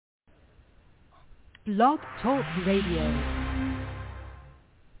Blog Talk Radio.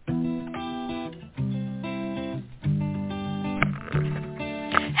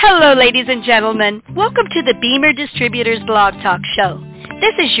 Hello, ladies and gentlemen. Welcome to the BEMER Distributors Blog Talk Show.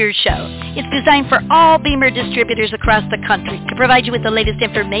 This is your show. It's designed for all BEMER distributors across the country to provide you with the latest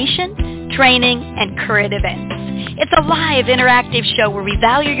information, training, and current events. It's a live, interactive show where we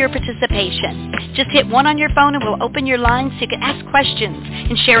value your participation. Just hit 1 on your phone and we'll open your lines so you can ask questions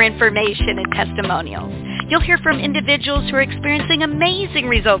and share information and testimonials. You'll hear from individuals who are experiencing amazing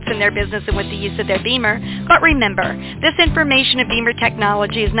results in their business and with the use of their BEMER. But remember, this information of BEMER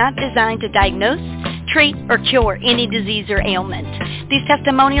technology is not designed to diagnose, treat, or cure any disease or ailment. These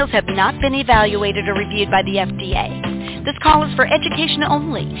testimonials have not been evaluated or reviewed by the FDA. This call is for education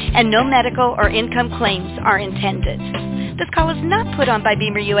only, and no medical or income claims are intended. This call is not put on by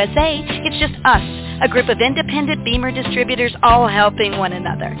BEMER USA. It's just us, a group of independent BEMER distributors all helping one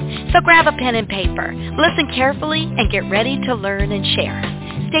another. So grab a pen and paper, listen carefully, and get ready to learn and share.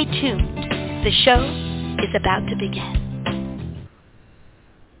 Stay tuned. The show is about to begin.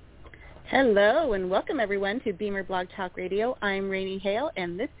 Hello, and welcome everyone to BEMER Blog Talk Radio. I'm Raini Hale,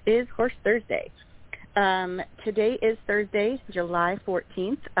 and this is Horse Thursday. Today is Thursday, July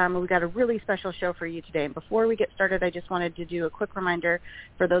 14th. We've got a really special show for you today. And before we get started, I just wanted to do a quick reminder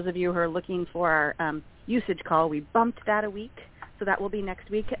for those of you who are looking for our usage call. We bumped that a week, so that will be next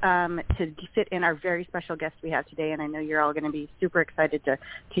week to fit in our very special guest we have today. And I know you're all going to be super excited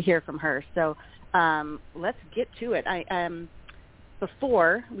to hear from her. So let's get to it.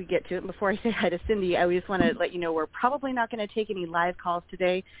 Before we get to it, before I say hi to Cindy, I just want to let you know we're probably not going to take any live calls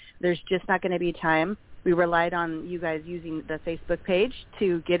today. There's just not going to be time. We relied on you guys using the Facebook page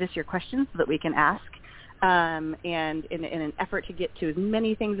to get us your questions so that we can ask. And in an effort to get to as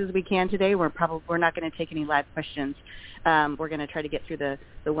many things as we can today, we're not going to take any live questions. We're going to try to get through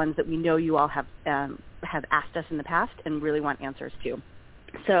the ones that we know you all have asked us in the past and really want answers to.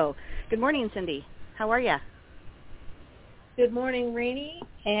 So, good morning, Cindy. How are you? Good morning, Raini,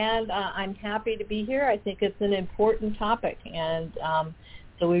 and I'm happy to be here. I think it's an important topic, and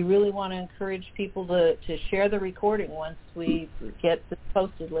so we really want to encourage people to share the recording once we get this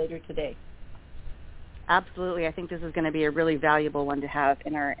posted later today. Absolutely. I think this is going to be a really valuable one to have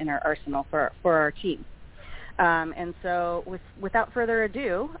in our arsenal for our team. And so without further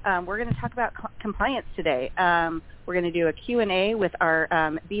ado, we're going to talk about compliance today. We're going to do a Q&A with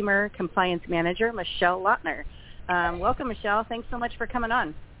our BEMER Compliance Manager, Michelle Lottner. Welcome, Michelle. Thanks so much for coming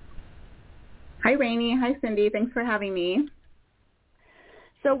on. Hi, Raini. Hi, Cindy. Thanks for having me.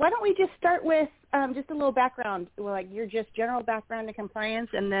 So why don't we just start with just a little background, like your just general background in compliance,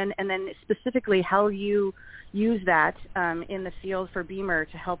 and then specifically how you use that in the field for BEMER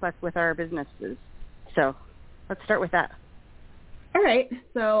to help us with our businesses. So let's start with that. All right.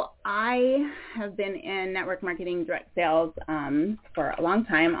 So I have been in network marketing direct sales for a long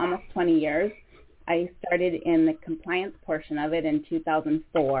time, almost 20 years. I started in the compliance portion of it in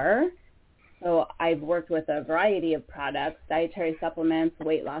 2004. So I've worked with a variety of products, dietary supplements,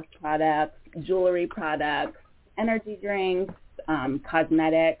 weight loss products, jewelry products, energy drinks,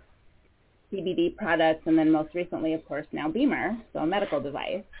 cosmetics, CBD products, and then most recently, of course, now BEMER, so a medical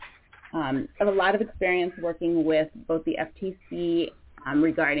device. I have a lot of experience working with both the FTC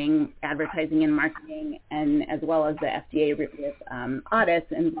regarding advertising and marketing, and as well as the FDA with audits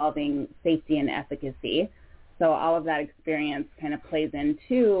involving safety and efficacy. So all of that experience kind of plays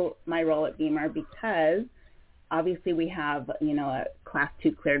into my role at BEMER because obviously we have, a Class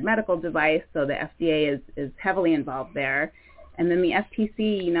 2 cleared medical device, so the FDA is heavily involved there. And then the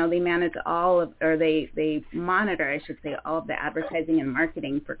FTC, they manage they monitor, I should say, all of the advertising and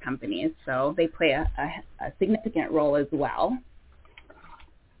marketing for companies. So they play a significant role as well.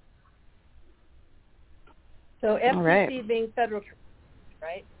 So FTC right. being federal,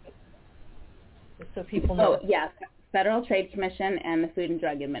 right? Just so people know. Oh, yes, Federal Trade Commission and the Food and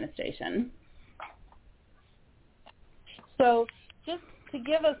Drug Administration. So just to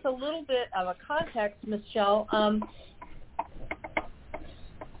give us a little bit of a context, Michelle, how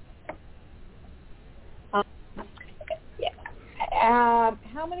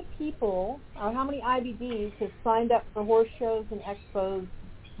many people or how many IBDs have signed up for horse shows and expos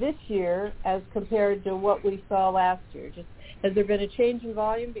this year as compared to what we saw last year? Just has there been a change in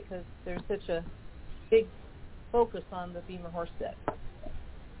volume because there's such a big focus on the BEMER horse set?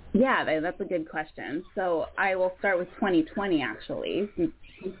 Yeah, that's a good question. So I will start with 2020, actually. Since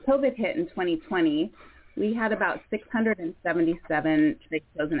COVID hit in 2020, we had about 677 trade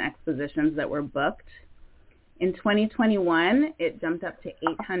shows and expositions that were booked. In 2021, it jumped up to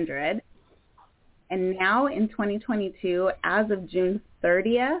 800. And now in 2022, as of June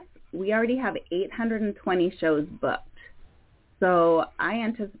 30th, we already have 820 shows booked. So I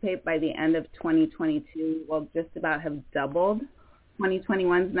anticipate by the end of 2022, we'll just about have doubled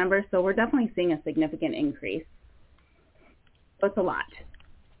 2021's number. So we're definitely seeing a significant increase. So it's a lot.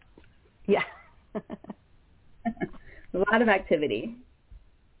 Yeah. A lot of activity.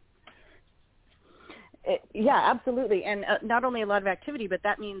 Yeah, absolutely. And not only a lot of activity, but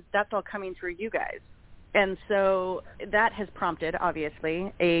that means that's all coming through you guys. And so that has prompted,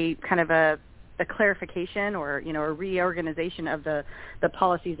 obviously, a kind of a clarification or, a reorganization of the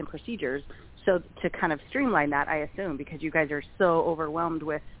policies and procedures. So to kind of streamline that, I assume, because you guys are so overwhelmed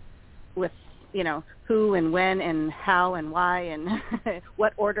with who and when and how and why and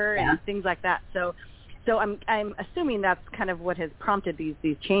what order and things like that. So I'm assuming that's kind of what has prompted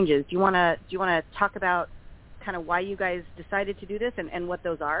these changes. Do you want to talk about kind of why you guys decided to do this and what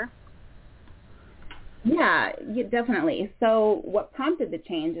those are? Yeah, definitely. So what prompted the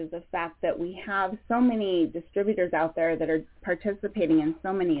change is the fact that we have so many distributors out there that are participating in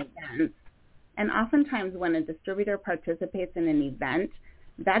so many events. And oftentimes when a distributor participates in an event,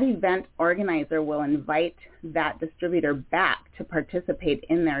 that event organizer will invite that distributor back to participate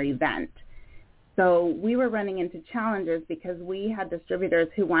in their event. So we were running into challenges because we had distributors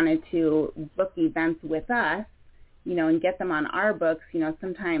who wanted to book events with us, and get them on our books,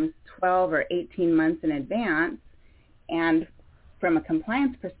 sometimes 12 or 18 months in advance. And from a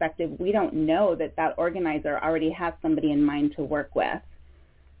compliance perspective, we don't know that organizer already has somebody in mind to work with.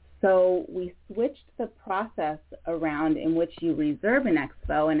 So we switched the process around in which you reserve an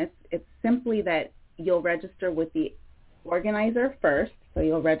expo, and it's simply that you'll register with the organizer first. So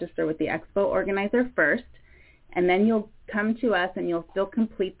you'll register with the expo organizer first, and then you'll come to us and you'll still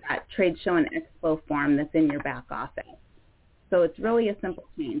complete that trade show and expo form that's in your back office. So it's really a simple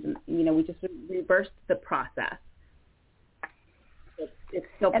change, and we just reversed the process. It's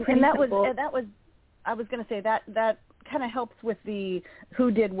still pretty simple. I was going to say that kind of helps with the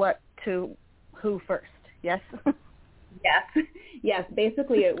who did what to who first. Yes. Yes.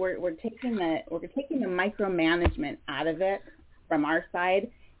 Basically, we're taking the micromanagement out of it from our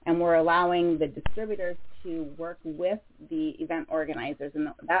side, and we're allowing the distributors to work with the event organizers, and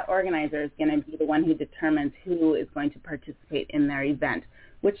that organizer is going to be the one who determines who is going to participate in their event,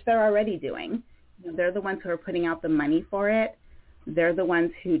 which they're already doing. They're the ones who are putting out the money for it. They're the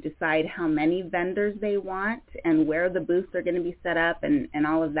ones who decide how many vendors they want and where the booths are going to be set up and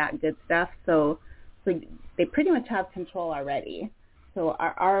all of that good stuff. So they pretty much have control already. So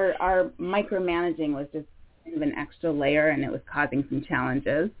our micromanaging was just kind of an extra layer, and it was causing some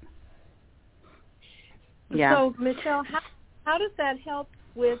challenges. Yeah. So, Michelle, how does that help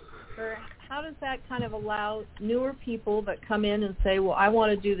with, or how does that kind of allow newer people that come in and say, well, I want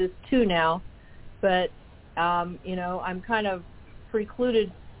to do this too now, but, I'm kind of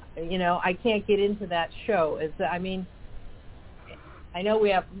precluded, I can't get into that show. I know we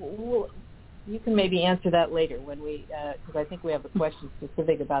have, you can maybe answer that later when because I think we have a question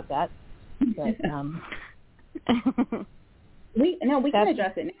specific about that. But, we can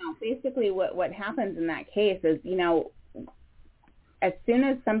address it now. Basically, what happens in that case is, as soon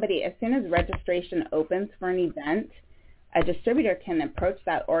as registration opens for an event, a distributor can approach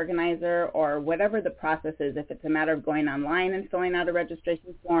that organizer or whatever the process is. If it's a matter of going online and filling out a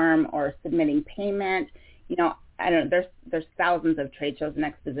registration form or submitting payment, I don't know. There's thousands of trade shows and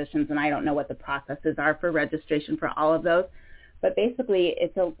expositions, and I don't know what the processes are for registration for all of those. But basically,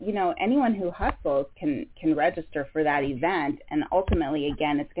 it's anyone who hustles can register for that event, and ultimately,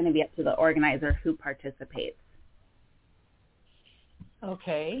 again, it's going to be up to the organizer who participates.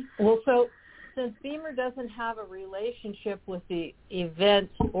 Okay. Well, so since BEMER doesn't have a relationship with the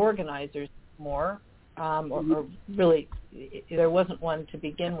event organizers anymore, or really there wasn't one to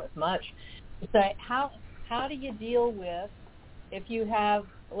begin with much, so how do you deal with if you have,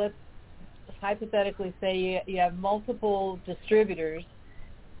 let's hypothetically say you have multiple distributors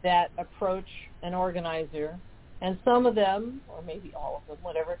that approach an organizer, and some of them, or maybe all of them,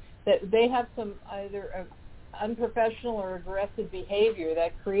 whatever, that they have some either unprofessional or aggressive behavior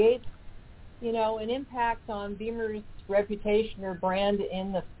that creates, an impact on BEMER's reputation or brand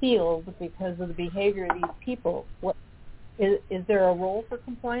in the field because of the behavior of these people. Is there a role for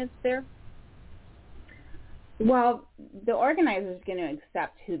compliance there? Well, the organizer is going to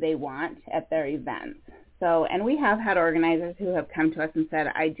accept who they want at their events. So, and we have had organizers who have come to us and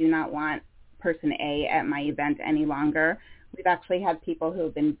said, I do not want person A at my event any longer. We've actually had people who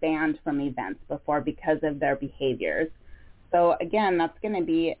have been banned from events before because of their behaviors. So again, that's going to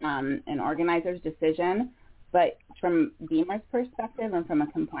be an organizer's decision. But from BEMER's perspective and from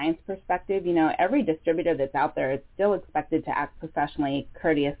a compliance perspective, every distributor that's out there is still expected to act professionally,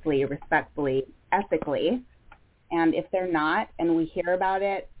 courteously, respectfully, ethically. And if they're not, and we hear about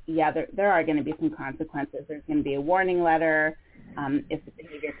it, there are going to be some consequences. There's going to be a warning letter. If the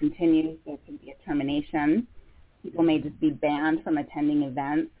behavior continues, there could be a termination. People may just be banned from attending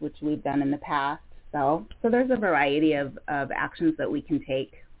events, which we've done in the past. So there's a variety of actions that we can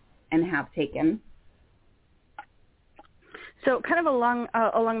take and have taken. So kind of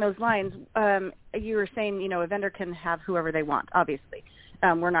along those lines, you were saying, a vendor can have whoever they want, obviously.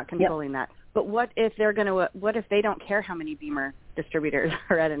 We're not controlling that. But what if they don't care how many BEMER distributors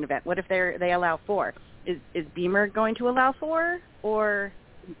are at an event? What if they allow 4? Is BEMER going to allow 4 or?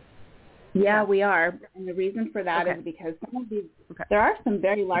 Yeah, we are. And the reason for that is because some of these, there are some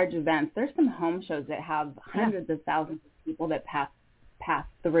very large events. There's some home shows that have hundreds of thousands of people that pass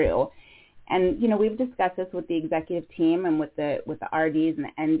through. And, we've discussed this with the executive team and with the RDs and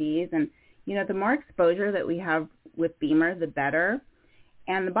the NDs. And, the more exposure that we have with BEMER, the better.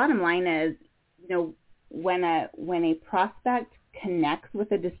 And the bottom line is, when a prospect connects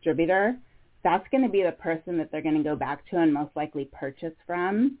with a distributor, that's going to be the person that they're going to go back to and most likely purchase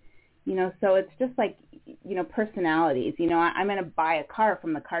from. So it's just like, personalities. I'm going to buy a car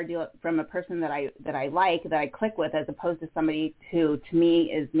from the car dealer, from a person that I like, that I click with, as opposed to somebody who, to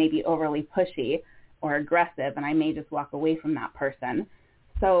me, is maybe overly pushy or aggressive, and I may just walk away from that person.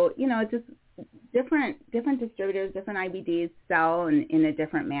 So, just different distributors, different IBDs sell in a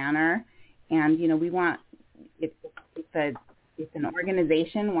different manner, and we want, if an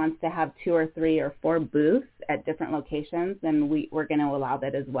organization wants to have 2 or 3 or 4 booths at different locations, then we're going to allow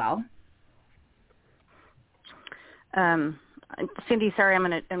that as well. Cindy, sorry, I'm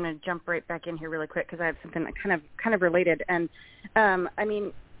gonna jump right back in here really quick because I have something kind of related, and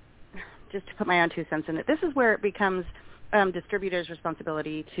just to put my own 2 cents in it, this is where it becomes distributors'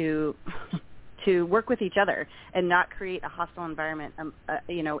 responsibility to work with each other and not create a hostile environment,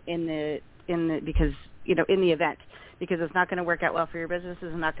 in the event, because it's not going to work out well for your business.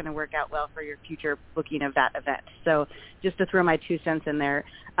 It's not going to work out well for your future booking of that event. So just to throw my 2 cents in there.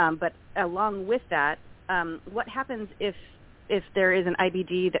 But along with that, what happens if there is an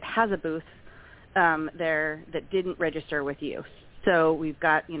IBD that has a booth there that didn't register with you? So we've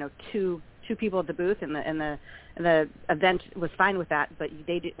got, two people at the booth, and the event was fine with that, but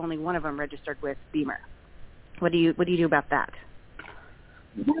only one of them registered with BEMER. What do you do about that?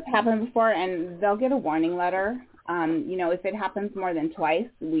 That's happened before, and they'll get a warning letter. If it happens more than twice,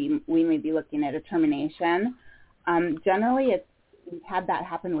 we may be looking at a termination. Generally, we've had that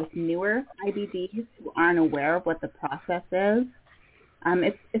happen with newer IBDs who aren't aware of what the process is.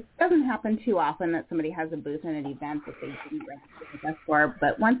 It doesn't happen too often that somebody has a booth in an event that they didn't register with us for,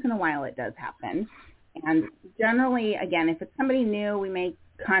 but once in a while it does happen. And generally, again, if it's somebody new, we may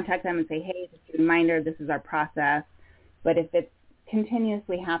contact them and say, hey, just a reminder, this is our process. But if it's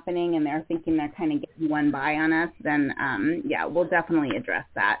continuously happening and they're thinking they're kind of getting one by on us, then, we'll definitely address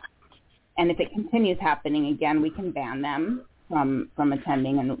that. And if it continues happening, again, we can ban them from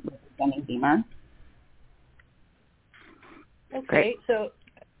attending and representing BEMER. Okay, Great. So,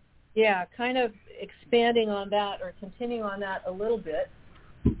 kind of expanding on that or continuing on that a little bit.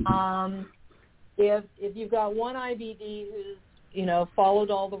 If you've got one IBD who's,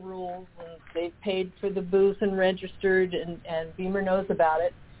 followed all the rules and they've paid for the booth and registered and BEMER knows about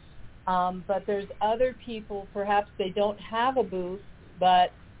it, but there's other people, perhaps they don't have a booth,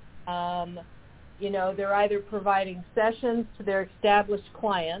 but they're either providing sessions to their established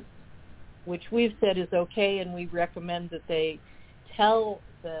clients, which we've said is okay, and we recommend that they tell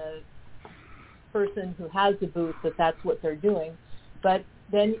the person who has the booth that that's what they're doing. But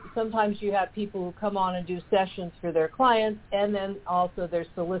then sometimes you have people who come on and do sessions for their clients, and then also they're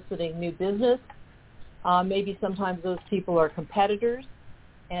soliciting new business. Maybe sometimes those people are competitors,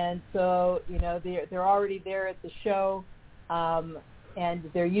 and so they're already there at the show. And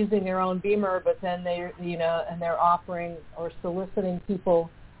they're using their own BEMER, but then and they're offering or soliciting people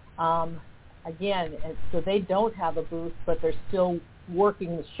again, and so they don't have a booth, but they're still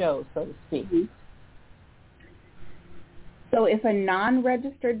working the show, so to speak. Mm-hmm. So if a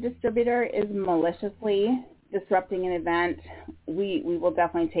non-registered distributor is maliciously disrupting an event, we will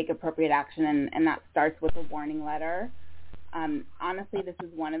definitely take appropriate action, and that starts with a warning letter. Honestly, this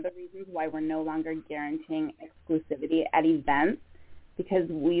is one of the reasons why we're no longer guaranteeing exclusivity at events, because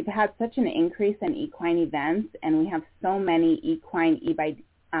we've had such an increase in equine events, and we have so many equine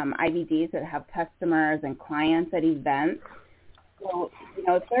IBDs that have customers and clients at events. So,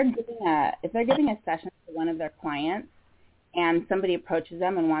 if they're giving a session to one of their clients, and somebody approaches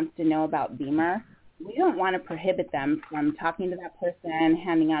them and wants to know about BEMER, we don't want to prohibit them from talking to that person,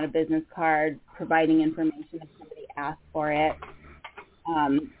 handing out a business card, providing information if somebody asks for it.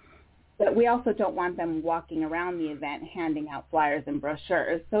 But we also don't want them walking around the event handing out flyers and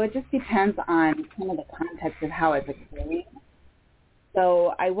brochures. So it just depends on kind of the context of how it's occurring.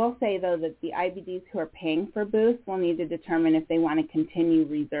 So I will say, though, that the IBDs who are paying for booths will need to determine if they want to continue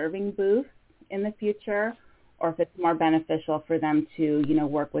reserving booths in the future, or if it's more beneficial for them to,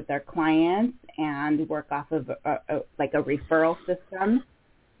 work with their clients and work off of a referral system.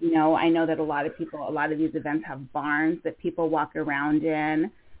 I know that a lot of these events have barns that people walk around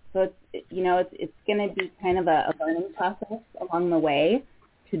in. So it's going to be kind of a learning process along the way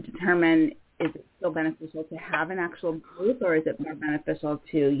to determine, is it still beneficial to have an actual booth, or is it more beneficial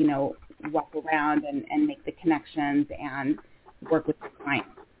to, walk around and make the connections and work with the clients?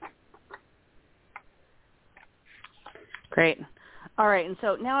 Great. All right, and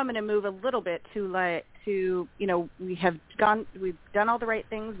so now I'm going to move a little bit to we've done all the right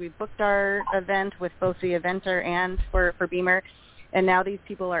things. We've booked our event with both the eventer and for BEMER, and now these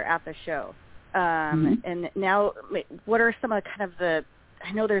people are at the show. And now, what are some of kind of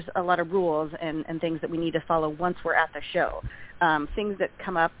I know there's a lot of rules and things that we need to follow once we're at the show. Things that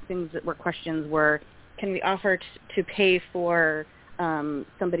come up, things that were questions were, can we offer to pay for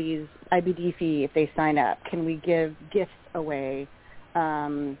somebody's IBD fee if they sign up? Can we give gifts away?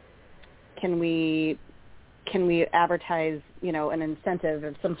 Can we advertise, an incentive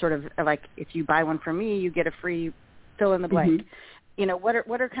of some sort of, like, if you buy one from me, you get a free fill in the blank. What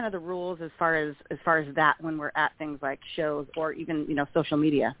are kind of the rules as far as that when we're at things like shows or even, social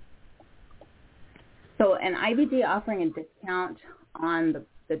media? So an IBD offering a discount on the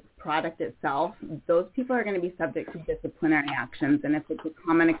product itself, those people are going to be subject to disciplinary actions, and if it's a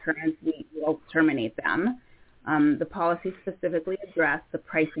common occurrence, we will terminate them. The policy specifically address the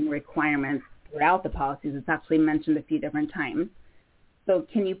pricing requirements throughout the policies. It's actually mentioned a few different times. So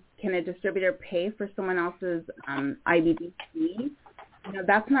can a distributor pay for someone else's IBD fee?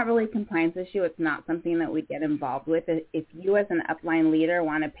 That's not really a compliance issue. It's not something that we get involved with. If you as an upline leader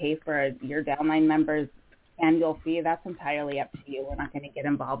want to pay for your downline members' annual fee, that's entirely up to you. We're not going to get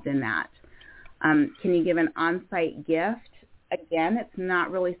involved in that. Can you give an on-site gift? Again, it's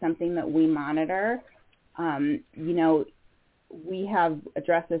not really something that we monitor. We have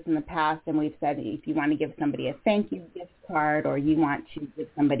addressed this in the past, and we've said if you want to give somebody a thank you gift card or you want to give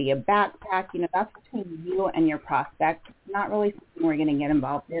somebody a backpack, that's between you and your prospect. It's not really something we're going to get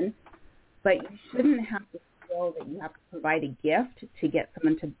involved in. But you shouldn't have to feel that you have to provide a gift to get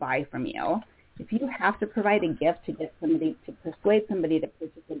someone to buy from you. If you have to provide a gift to get somebody, to persuade somebody to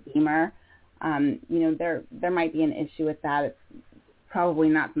purchase a BEMER, there might be an issue with that. It's probably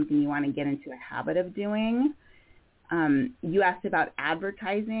not something you want to get into a habit of doing. You asked about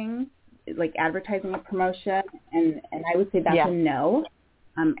advertising, like advertising a promotion, and I would say that's a no.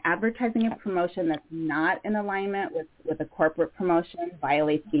 Advertising a promotion that's not in alignment with a corporate promotion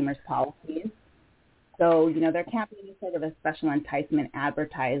violates BEMER's policies. So, there can't be any sort of a special enticement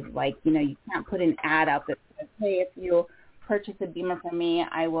advertised, like, you can't put an ad out that says, hey, if you purchase a BEMER from me,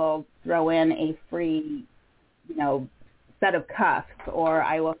 I will throw in a free, set of cuffs, or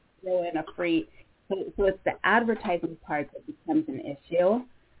I will throw in a free. So it's the advertising part that becomes an issue.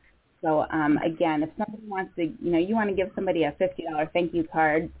 So, again, if somebody wants to, you want to give somebody a $50 thank you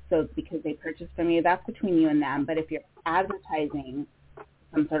card so because they purchased from you, that's between you and them. But if you're advertising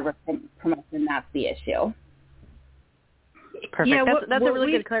some sort of a promotion, that's the issue. Perfect. Yeah, that's a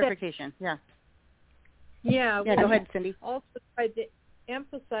really good clarification. Yeah, go ahead, Cindy. Also tried to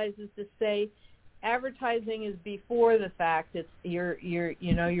emphasize is to say advertising is before the fact. It's you're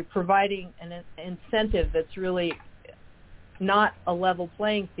providing an incentive that's really not a level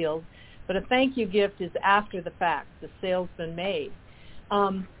playing field, but a thank you gift is after the fact. The sale's been made.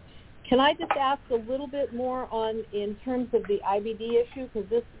 Can I just ask a little bit more in terms of the IBD issue, because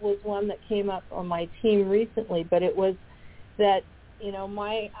this was one that came up on my team recently, but it was that,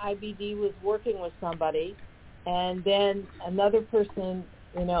 my IBD was working with somebody, and then another person,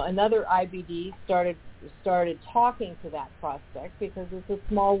 another IBD started talking to that prospect because it's a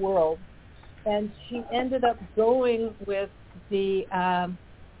small world, and she ended up going with the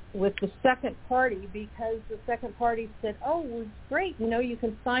second party because the second party said, oh, well, great, you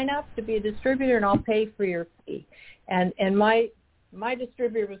can sign up to be a distributor and I'll pay for your fee. And my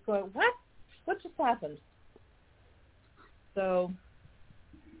distributor was going, what just happened? So,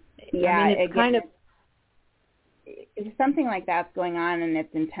 yeah, it's kind of, if something like that's going on and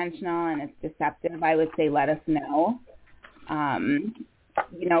it's intentional and it's deceptive, I would say let us know.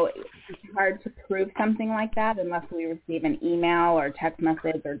 It's hard to prove something like that unless we receive an email or text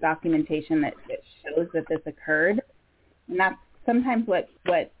message or documentation that shows that this occurred. And that's sometimes what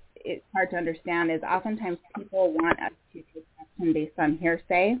it's hard to understand is oftentimes people want us to take action based on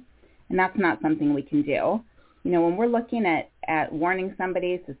hearsay, and that's not something we can do. You know, when we're looking at warning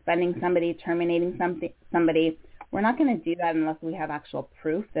somebody, suspending somebody, terminating somebody, we're not going to do that unless we have actual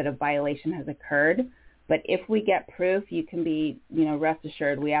proof that a violation has occurred. But if we get proof, you can be, you know, rest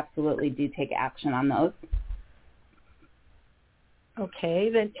assured we absolutely do take action on those. Okay,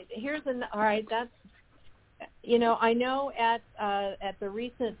 then all right, that's, you know, I know at the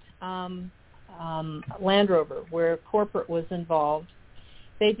recent Land Rover where corporate was involved,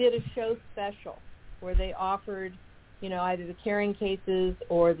 they did a show special where they offered, you know, either the carrying cases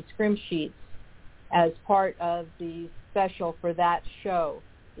or the scrim sheets as part of the special for that show.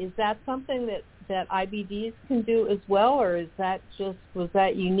 Is that something that IBDs can do as well, or was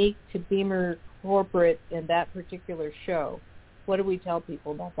that unique to BEMER corporate in that particular show? What do we tell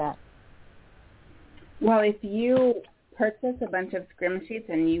people about that? Well, if you purchase a bunch of scrim sheets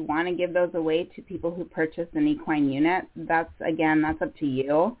and you want to give those away to people who purchase an equine unit, that's up to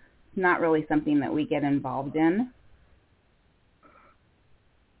you. It's not really something that we get involved in.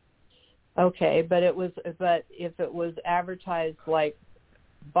 Okay, but if it was advertised like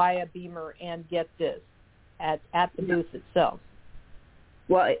buy a BEMER and get this at the booth itself.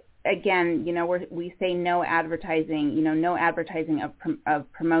 Well, again, you know, we say no advertising. You know, no advertising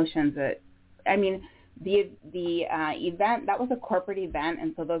of promotions. I mean, the event, that was a corporate event,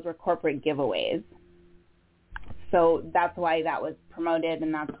 and so those were corporate giveaways. So that's why that was promoted,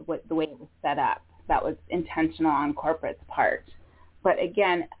 and that's the way it was set up. That was intentional on corporate's part. But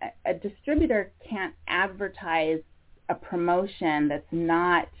again, a distributor can't advertise a promotion that's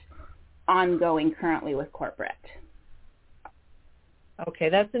not ongoing currently with corporate. Okay,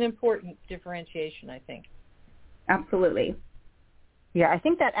 that's an important differentiation, I think. Absolutely. Yeah, I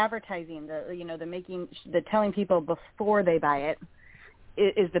think that advertising, the telling people before they buy it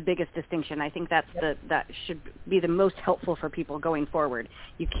is the biggest distinction. I think that should be the most helpful for people going forward.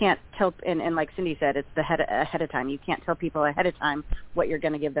 You can't tell, and like Cindy said, it's ahead of time. You can't tell people ahead of time what you're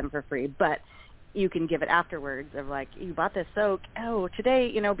going to give them for free, but you can give it afterwards of like, you bought this soak. Oh, today,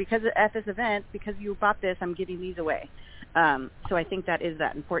 you know, because at this event, because you bought this, I'm giving these away. So I think that is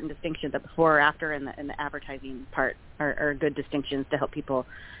that important distinction, that before or after and the advertising part are good distinctions to help people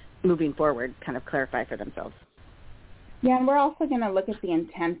moving forward kind of clarify for themselves. Yeah, and we're also going to look at the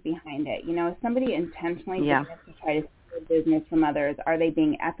intent behind it. You know, if somebody intentionally does to try to steal business from others, are they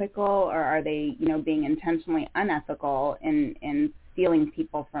being ethical, or are they, you know, being intentionally unethical in stealing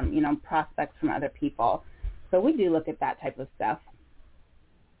people from, you know, prospects from other people? So we do look at that type of stuff.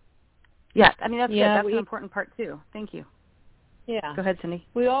 Yeah, I mean, that's good. That's an important part, too. Thank you. Yeah. Go ahead, Cindy.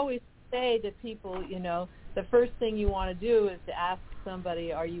 We always say to people, you know, the first thing you want to do is to ask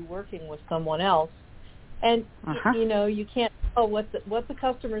somebody, are you working with someone else? And, you know, you can't tell what the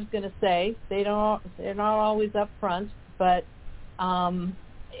customer's going to say. They're not always upfront, but,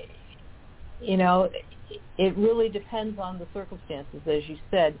 you know, it really depends on the circumstances, as you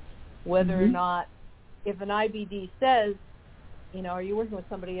said, whether or not, if an IBD says, you know, are you working with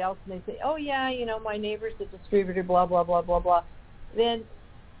somebody else? And they say, oh, yeah, you know, my neighbor's a distributor, blah, blah, blah, blah, blah. Then,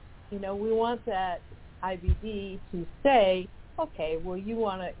 you know, we want that IBD to say, okay, well, you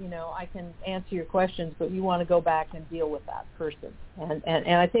want to, you know, I can answer your questions, but you want to go back and deal with that person.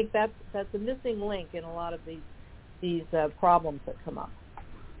 And I think that's a missing link in a lot of these problems that come up.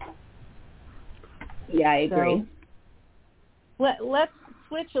 Yeah, I agree. So let's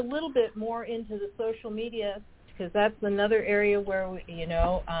switch a little bit more into the social media, because that's another area where, you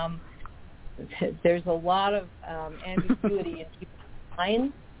know, there's a lot of ambiguity in people's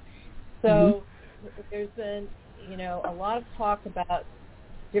minds. So there's been, you know, a lot of talk about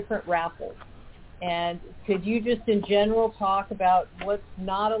different raffles. And could you just in general talk about what's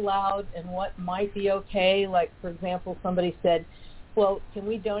not allowed and what might be okay? Like, for example, somebody said, well, can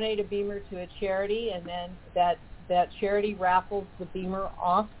we donate a BEMER to a charity, and then that charity raffles the BEMER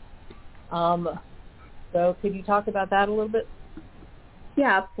off? So could you talk about that a little bit?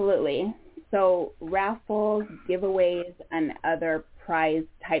 Yeah, absolutely. So raffles, giveaways, and other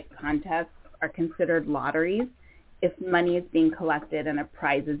prize-type contests are considered lotteries if money is being collected and a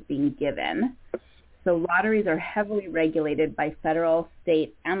prize is being given. So lotteries are heavily regulated by federal,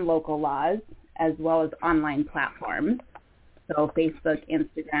 state, and local laws, as well as online platforms. So Facebook,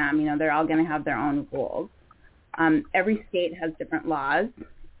 Instagram, you know, they're all going to have their own rules. Every state has different laws,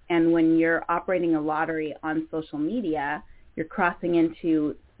 and when you're operating a lottery on social media, you're crossing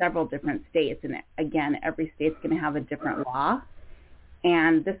into several different states, and again, every state's going to have a different law.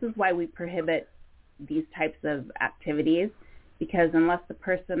 And this is why we prohibit these types of activities, because unless the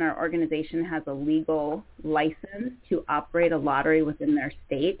person or organization has a legal license to operate a lottery within their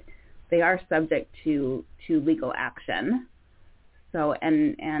state, they are subject to legal action. So,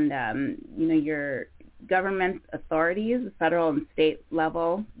 your government authorities, federal and state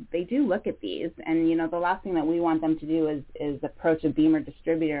level, they do look at these. And, the last thing that we want them to do is approach a BEMER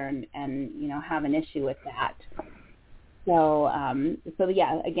distributor and have an issue with that. So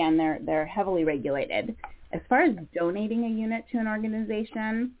yeah, again, they're heavily regulated. As far as donating a unit to an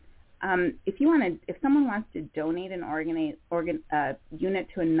organization, if someone wants to donate an unit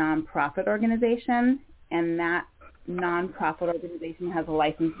to a nonprofit organization, and that nonprofit organization has a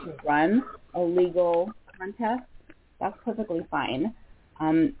license to run a legal contest, that's perfectly fine.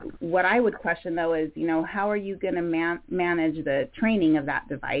 What I would question, though, is, how are you going to manage the training of that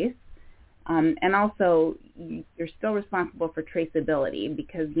device? And also, you're still responsible for traceability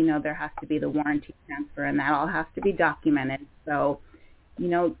because, there has to be the warranty transfer, and that all has to be documented. So,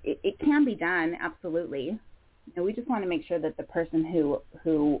 it can be done, absolutely. We just want to make sure that the person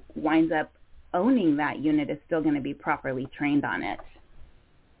who winds up owning that unit is still going to be properly trained on it.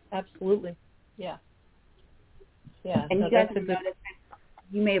 Absolutely. Yeah. Yeah. And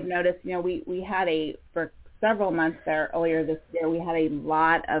you may have noticed, we had for several months there earlier this year, we had a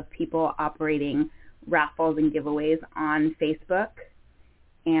lot of people operating raffles and giveaways on Facebook,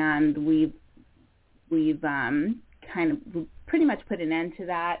 and we've kind of pretty much put an end to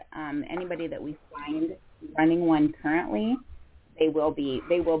that. Anybody that we find running one currently, they will be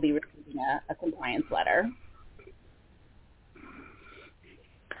receiving a compliance letter.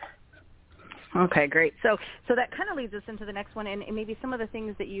 Okay, great. So that kind of leads us into the next one, and maybe some of the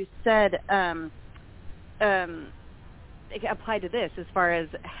things that you said apply to this as far as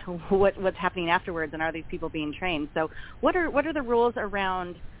what's happening afterwards, and are these people being trained? So what are the rules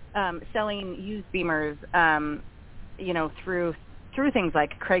around selling used BEMERs, through things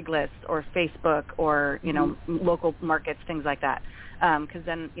like Craigslist or Facebook or local markets, things like that? Because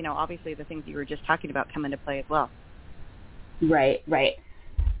then obviously the things you were just talking about come into play as well. Right.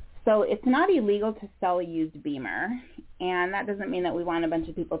 So it's not illegal to sell a used BEMER, and that doesn't mean that we want a bunch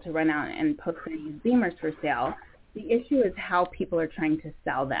of people to run out and post their used BEMERs for sale. The issue is how people are trying to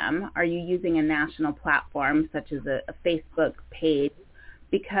sell them. Are you using a national platform such as a Facebook page?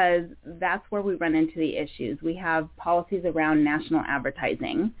 Because that's where we run into the issues. We have policies around national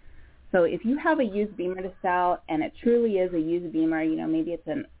advertising. So if you have a used BEMER to sell, and it truly is a used BEMER, maybe it's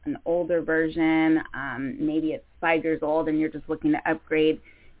an older version, maybe it's 5 years old and you're just looking to upgrade,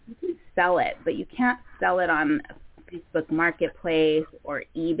 you can sell it, but you can't sell it on Facebook Marketplace or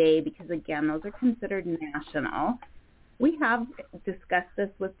eBay because, again, those are considered national. We have discussed this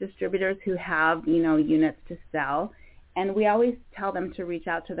with distributors who have, units to sell, and we always tell them to reach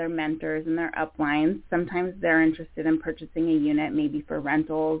out to their mentors and their uplines. Sometimes they're interested in purchasing a unit, maybe for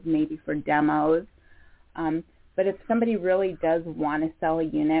rentals, maybe for demos. But if somebody really does want to sell a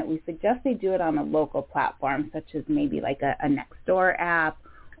unit, we suggest they do it on a local platform, such as maybe like a Nextdoor app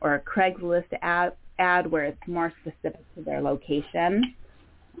or a Craigslist ad where it's more specific to their location.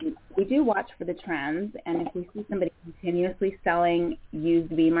 We do watch for the trends, and if we see somebody continuously selling used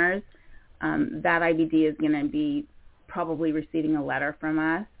BEMERs, that IBD is going to be probably receiving a letter from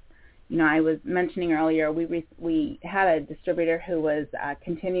us. I was mentioning earlier, we had a distributor who was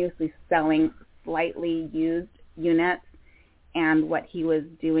continuously selling slightly used units, and what he was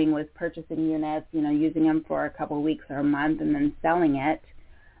doing was purchasing units, using them for a couple of weeks or a month and then selling it.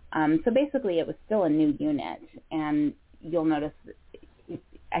 So basically it was still a new unit, and you'll notice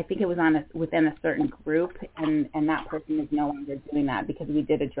I think it was within a certain group, and that person is no longer doing that because we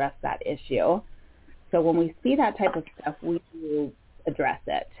did address that issue. So when we see that type of stuff, we do address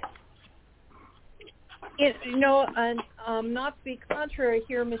it. Not to be contrary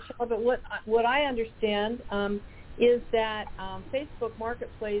here, Michelle, but what I understand is that Facebook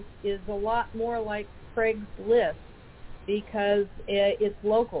Marketplace is a lot more like Craigslist because it's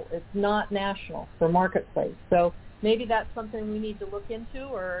local. It's not national for Marketplace. So maybe that's something we need to look into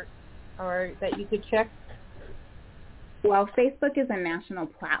or that you could check. Well, Facebook is a national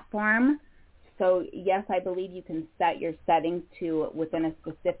platform. So, yes, I believe you can set your settings to within a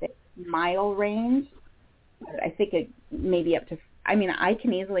specific mile range. I think it may be up to, I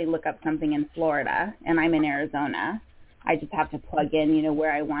can easily look up something in Florida, and I'm in Arizona. I just have to plug in,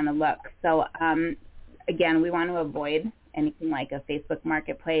 where I want to look. So, again, we want to avoid anything like a Facebook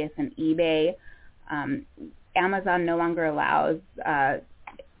Marketplace and eBay. Amazon no longer allows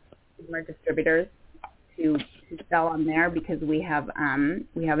more distributors to sell on there because we have an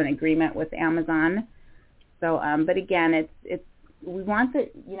agreement with Amazon. So, but again, we want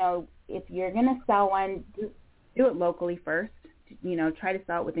that, if you're going to sell one, do it locally first. try to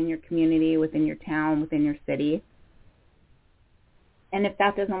sell it within your community, within your town, within your city. And if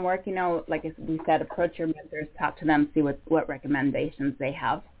that doesn't work, like we said, approach your mentors, talk to them, see what recommendations they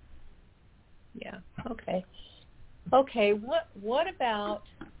have. Yeah. Okay. Okay. What about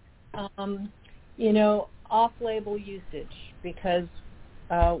off-label usage? Because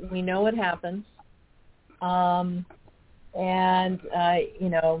we know it happens, and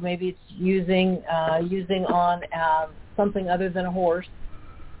maybe it's using on something other than a horse.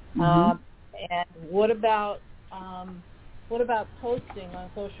 And what about posting on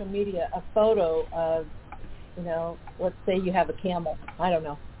social media a photo of, let's say you have a camel. I don't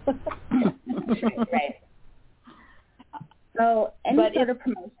know. Right. So any sort of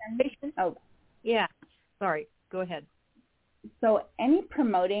promotion. Oh, yeah. Sorry. Go ahead. So any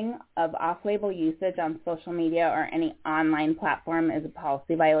promoting of off-label usage on social media or any online platform is a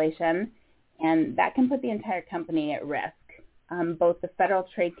policy violation, and that can put the entire company at risk. Both the Federal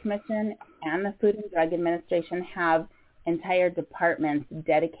Trade Commission and the Food and Drug Administration have entire departments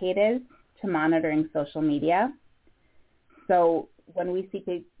dedicated to monitoring social media. So when we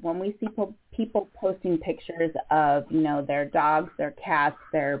see people posting pictures of, their dogs, their cats,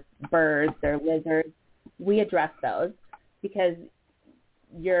 their birds, their lizards, we address those because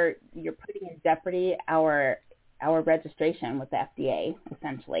you're putting in jeopardy our registration with the FDA,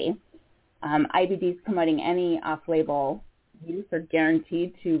 essentially. IBDs promoting any off-label use are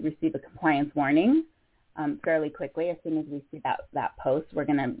guaranteed to receive a compliance warning fairly quickly. As soon as we see that post, we're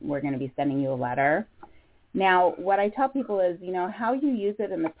gonna be sending you a letter. Now, what I tell people is, how you use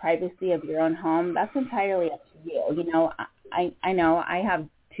it in the privacy of your own home, that's entirely up to you. I know I have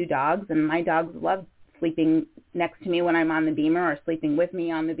 2 dogs, and my dogs love sleeping next to me when I'm on the BEMER or sleeping with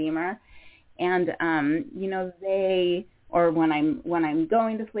me on the BEMER. And, or when I'm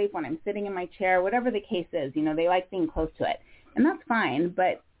going to sleep, when I'm sitting in my chair, whatever the case is, they like being close to it. And that's fine,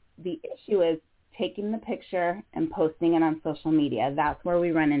 but the issue is taking the picture and posting it on social media. That's where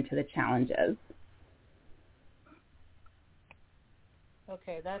we run into the challenges.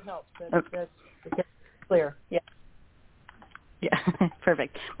 Okay, that helps. That's clear. Yeah. Yeah,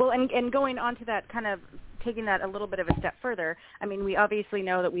 perfect. Well, and going on to that, kind of taking that a little bit of a step further, I mean, we obviously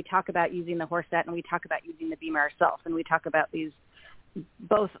know that we talk about using the horse set and we talk about using the BEMER ourselves, and we talk about these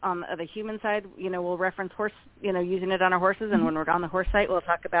both on the human side, we'll reference horse, using it on our horses, and when we're on the horse site, we'll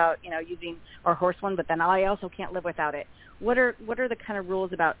talk about, using our horse one, but then I also can't live without it. What are the kind of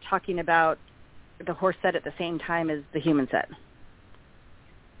rules about talking about the horse set at the same time as the human set?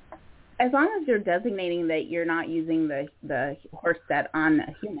 As long as you're designating that you're not using the horse set on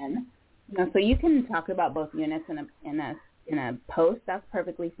a human, so you can talk about both units in a post. That's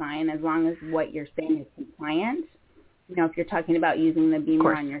perfectly fine as long as what you're saying is compliant. If you're talking about using the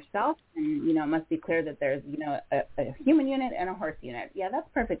BEMER on yourself, and it must be clear that there's a human unit and a horse unit. Yeah, that's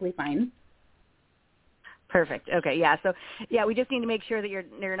perfectly fine. Perfect. Okay. Yeah. So yeah, we just need to make sure that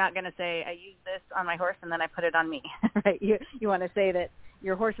you're not going to say I use this on my horse and then I put it on me. Right? You want to say that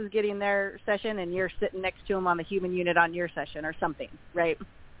your horse is getting their session and you're sitting next to him on the human unit on your session or something. Right.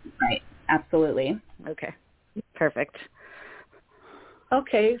 Right. Absolutely. Okay. Perfect.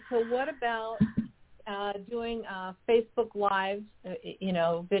 Okay. So what about doing Facebook Live,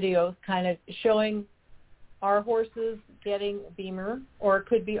 videos kind of showing our horses getting BEMER, or it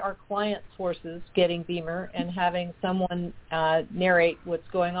could be our clients' horses getting BEMER, and having someone narrate what's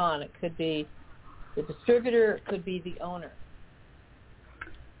going on. It could be the distributor, it could be the owner.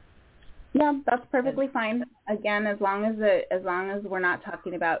 Yeah, that's perfectly fine. Again, as long as we're not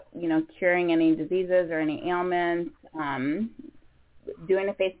talking about curing any diseases or any ailments, doing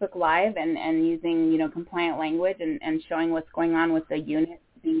a Facebook Live and using compliant language and showing what's going on with the unit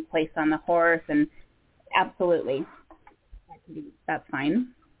being placed on the horse, and absolutely, that's fine.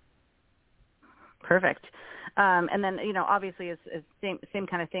 Perfect. And then obviously it's same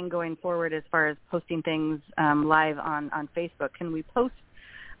kind of thing going forward as far as posting things live on Facebook. Can we post?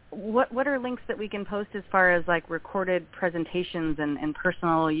 What are links that we can post as far as like recorded presentations and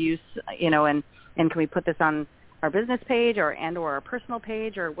personal use, and can we put this on our business page or our personal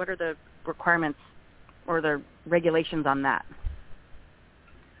page, or what are the requirements or the regulations on that?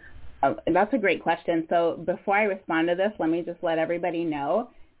 That's a great question. So before I respond to this, let me just let everybody know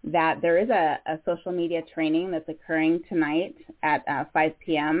that there is a social media training that's occurring tonight at 5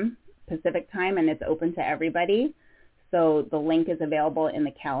 p.m. Pacific time, and it's open to everybody. So the link is available in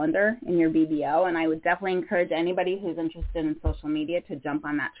the calendar in your BBO, and I would definitely encourage anybody who's interested in social media to jump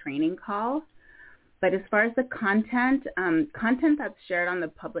on that training call. But as far as the content that's shared on the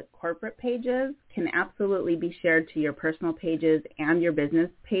public corporate pages can absolutely be shared to your personal pages and your business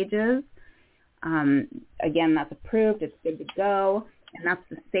pages. Again, that's approved. It's good to go. And that's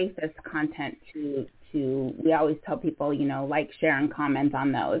the safest content to we always tell people, like, share, and comment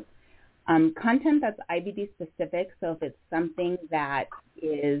on those. Content that's IBD specific, so if it's something that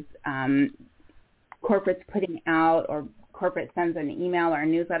is corporate's putting out, or corporate sends an email or a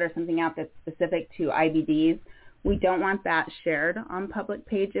newsletter, something out that's specific to IBDs, we don't want that shared on public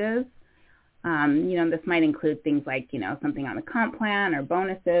pages. This might include things like, something on the comp plan or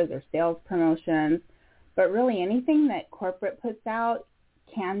bonuses or sales promotions. But really anything that corporate puts out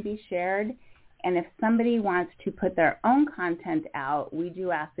can be shared. And if somebody wants to put their own content out, we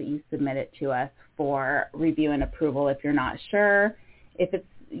do ask that you submit it to us for review and approval if you're not sure. If it's,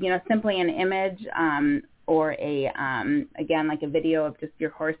 simply an image or again, like a video of just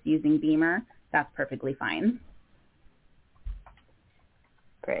your horse using BEMER, that's perfectly fine.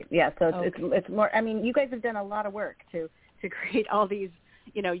 Great. Yeah, so it's more, you guys have done a lot of work to create all these,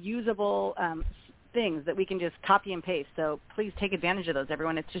 usable things that we can just copy and paste. So please take advantage of those,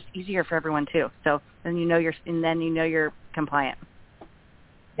 everyone. It's just easier for everyone too. So then you're compliant.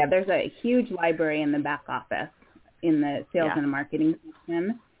 Yeah, there's a huge library in the back office in the sales and marketing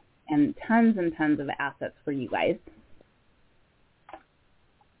section, and tons of assets for you guys.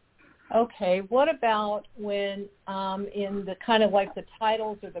 Okay, what about when in the kind of like the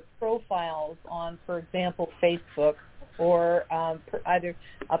titles or the profiles on, for example, Facebook, or either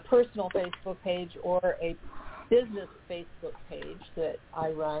a personal Facebook page or a business Facebook page that I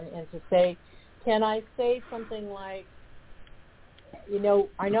run, and to say, can I say something like,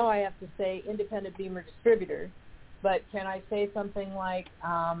 I know I have to say independent BEMER distributor, but can I say something like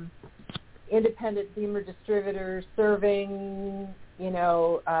independent BEMER distributor serving,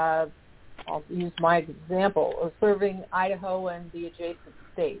 I'll use my example, of serving Idaho and the adjacent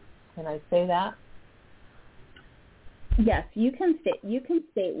states. Can I say that? Yes, you can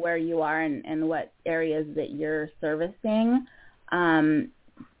state where you are and what areas that you're servicing.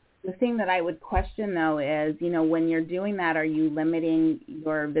 The thing that I would question, though, is, when you're doing that, are you limiting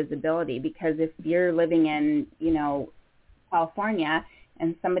your visibility? Because if you're living in, California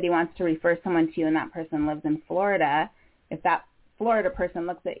and somebody wants to refer someone to you and that person lives in Florida, if that Florida person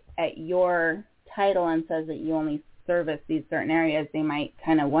looks at your title and says that you only service these certain areas, they might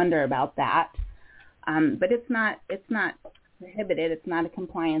kind of wonder about that. But it's not prohibited. It's not a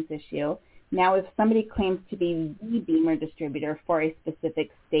compliance issue. Now, if somebody claims to be the BEMER distributor for a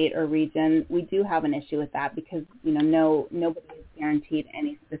specific state or region, we do have an issue with that because, nobody is guaranteed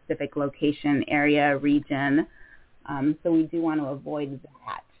any specific location, area, region. So we do want to avoid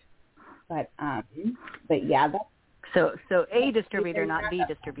that. But yeah, that's So a distributor, not the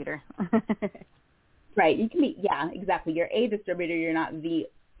distributor. Right. You can be, exactly. You're a distributor. You're not the.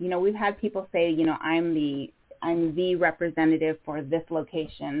 We've had people say, I'm the representative for this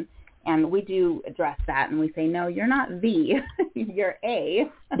location, and we do address that, and we say, no, you're not the. You're a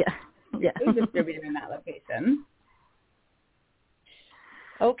distributor in that location.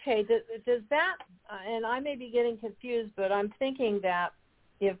 Okay. Does that? And I may be getting confused, but I'm thinking that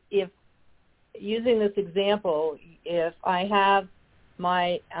if using this example, if I have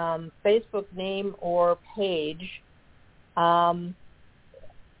my Facebook name or page, I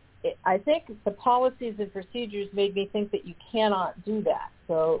think the policies and procedures made me think that you cannot do that.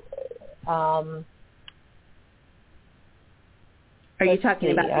 So, are you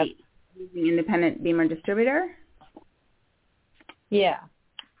talking about using independent BEMER distributor? Yeah.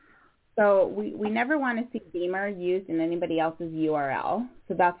 So we never want to see BEMER used in anybody else's URL.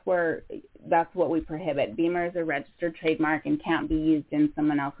 So that's what we prohibit. BEMER is a registered trademark and can't be used in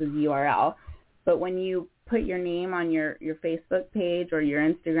someone else's URL. But when you put your name on your Facebook page or your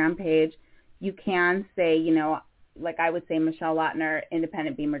Instagram page, you can say, like I would say Michelle Lottner,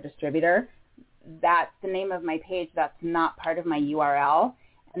 independent BEMER distributor. That's the name of my page. That's not part of my URL.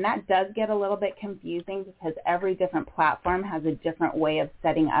 And that does get a little bit confusing because every different platform has a different way of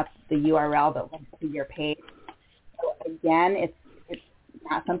setting up the URL that links to your page. So again, it's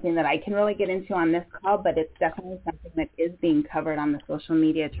not something that I can really get into on this call, but it's definitely something that is being covered on the social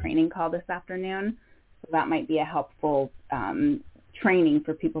media training call this afternoon. So that might be a helpful training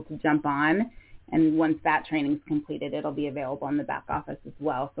for people to jump on. And once that training is completed, it'll be available in the back office as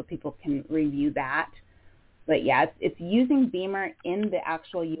well so people can review that. But yeah, it's using BEMER in the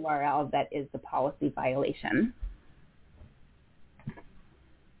actual URL that is the policy violation.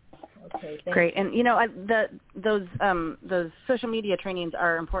 Okay. Great. And those social media trainings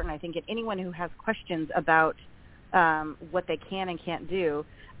are important. I think anyone who has questions about what they can and can't do,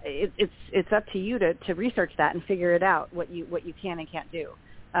 it's up to you to research that and figure it out what you can and can't do.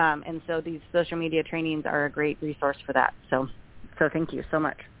 And so these social media trainings are a great resource for that. So thank you so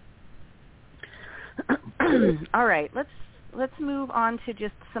much. All right, let's move on to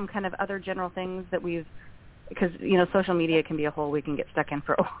just some kind of other general things that because social media can be a hole we can get stuck in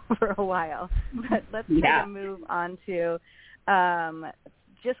for a while. But let's kind of move on to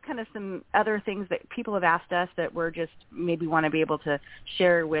just kind of some other things that people have asked us that we're just maybe want to be able to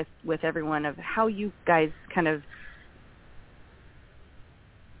share with everyone of how you guys kind of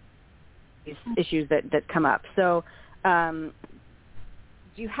these issues that come up. So do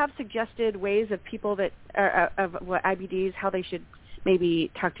you have suggested ways of people that of what IBDs, how they should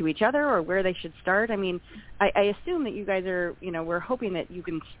maybe talk to each other or where they should start? I mean, I assume that you guys are, we're hoping that you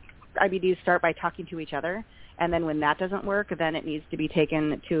can IBDs start by talking to each other, and then when that doesn't work, then it needs to be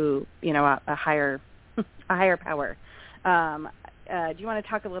taken to, a higher power. Do you want to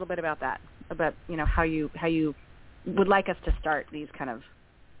talk a little bit about that? About, how you would like us to start these kind of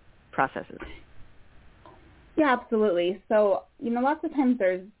processes? Yeah, absolutely. So, lots of times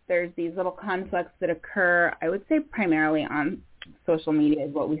there's these little conflicts that occur, I would say primarily on social media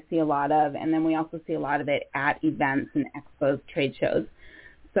is what we see a lot of, and then we also see a lot of it at events and expos, trade shows.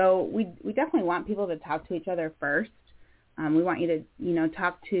 So we definitely want people to talk to each other first. We want you to,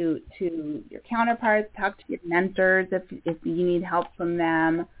 talk to your counterparts, talk to your mentors if you need help from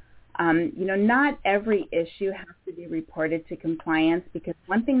them. Not every issue has to be reported to compliance, because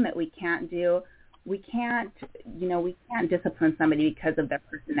one thing that we can't do, we can't discipline somebody because of their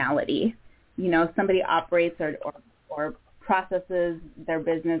personality. Somebody operates or processes their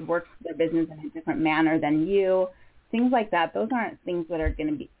business, works their business in a different manner than you. Things like that, those aren't things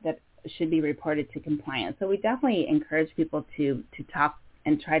that should be reported to compliance. So we definitely encourage people to talk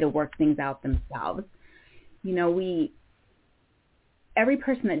and try to work things out themselves. Every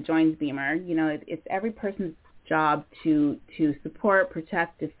person that joins BEMER, it's every person's job to support,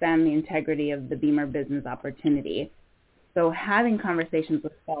 protect, defend the integrity of the BEMER business opportunity. So having conversations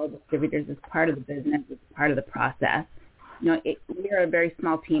with fellow distributors is part of the business, it's part of the process. We are a very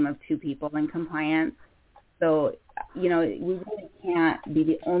small team of 2 people in compliance. So, we really can't be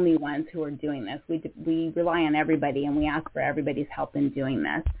the only ones who are doing this. We rely on everybody, and we ask for everybody's help in doing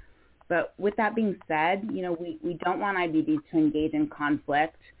this. But with that being said, we don't want IBDs to engage in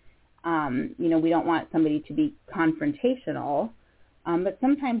conflict. We don't want somebody to be confrontational. But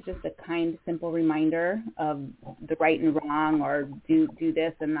sometimes just a kind, simple reminder of the right and wrong, or do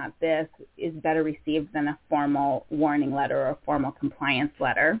this and not this, is better received than a formal warning letter or a formal compliance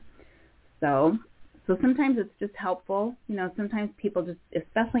letter. So sometimes it's just helpful. Sometimes people just,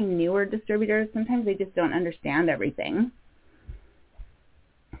 especially newer distributors, sometimes they just don't understand everything.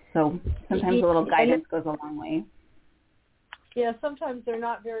 So sometimes a little guidance goes a long way. Yeah, sometimes they're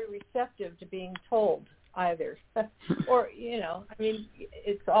not very receptive to being told either. Or,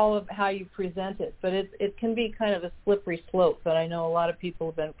 it's all of how you present it. But it can be kind of a slippery slope that I know a lot of people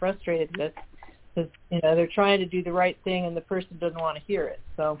have been frustrated with, because, they're trying to do the right thing and the person doesn't want to hear it.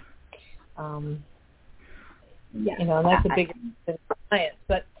 So, and that's a big science.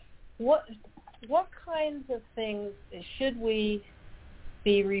 But what kinds of things should we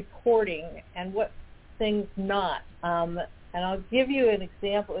be reporting and what things not? And I'll give you an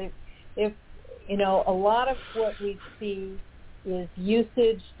example. If a lot of what we see is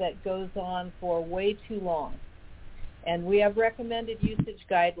usage that goes on for way too long. And we have recommended usage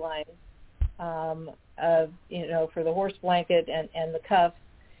guidelines for the horse blanket and the cuffs.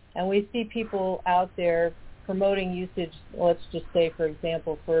 And we see people out there promoting usage, let's just say, for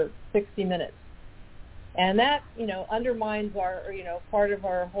example, for 60 minutes. And that, undermines our, part of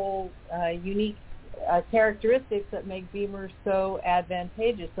our whole unique characteristics that make BEMER so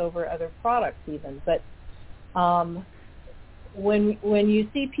advantageous over other products even. But when you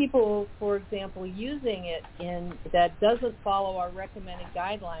see people, for example, using it that doesn't follow our recommended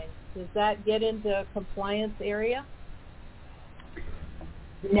guidelines, does that get into a compliance area?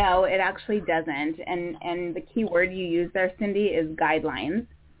 No, it actually doesn't. And the key word you use there, Cindy, is guidelines.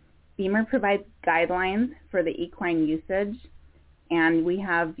 BEMER provides guidelines for the equine usage, and we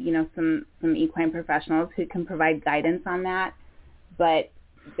have, some equine professionals who can provide guidance on that, but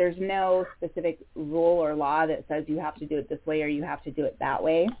there's no specific rule or law that says you have to do it this way or you have to do it that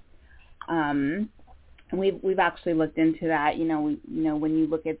way. And we've actually looked into that. When you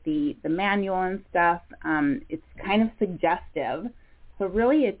look at the manual and stuff, it's kind of suggestive. So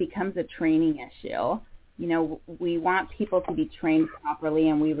really it becomes a training issue. We want people to be trained properly,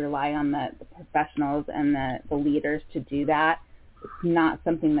 and we rely on the professionals and the leaders to do that. It's not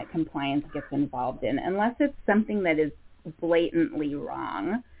something that compliance gets involved in unless it's something that is blatantly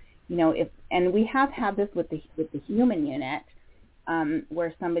wrong. And we have had this with the human unit,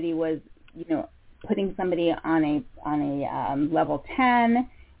 where somebody was, putting somebody on a level 10,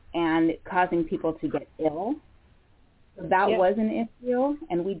 and causing people to get ill. So that was an issue,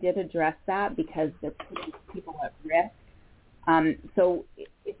 and we did address that because they're putting people at risk. So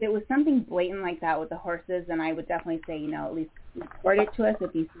if it was something blatant like that with the horses, then I would definitely say, at least report it to us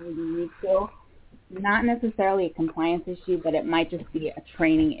if you feel you need to. Not necessarily a compliance issue, but it might just be a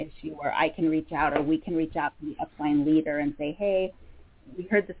training issue where I can reach out or we can reach out to the upline leader and say, hey, we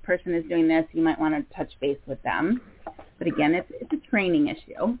heard this person is doing this. You might want to touch base with them. But again, it's a training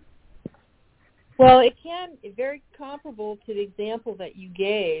issue. Well, it can be very comparable to the example that you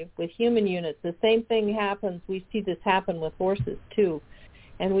gave with human units. The same thing happens. We see this happen with horses, too.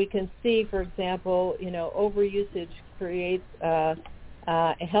 And we can see, for example, overusage creates a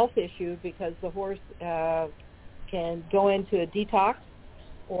health issue because the horse can go into a detox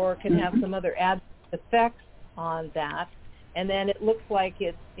or can have some other adverse effects on that. And then it looks like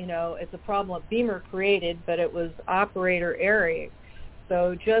it's a problem that BEMER created, but it was operator error.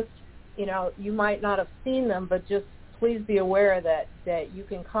 So just, you might not have seen them, but just please be aware that you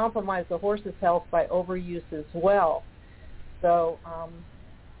can compromise the horse's health by overuse as well. So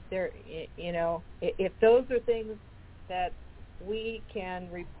if those are things that we can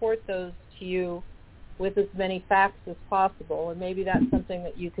report those to you with as many facts as possible, and maybe that's something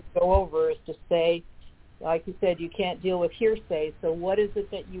that you could go over is to say, like you said, you can't deal with hearsay. So what is it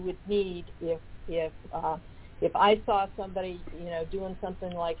that you would need if I saw somebody, doing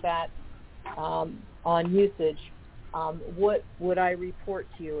something like that on usage? What would I report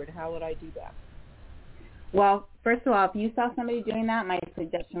to you, and how would I do that? Well, first of all, if you saw somebody doing that, my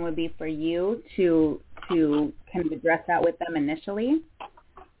suggestion would be for you to kind of address that with them initially.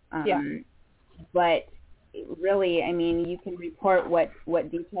 But really, I mean, you can report what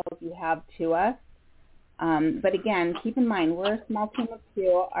details you have to us. But again, keep in mind, we're a small team of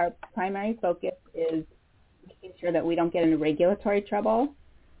 2. Our primary focus is making sure that we don't get into regulatory trouble.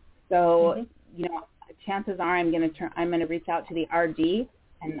 So, chances are I'm going to reach out to the RD,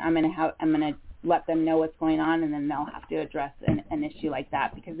 and I'm going to let them know what's going on, and then they'll have to address an issue like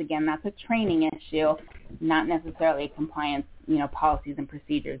that, because again, that's a training issue, not necessarily a compliance, policies and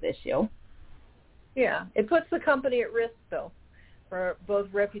procedures issue. Yeah, it puts the company at risk, though, for both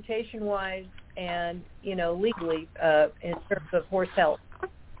reputation-wise and, legally in terms of horse health.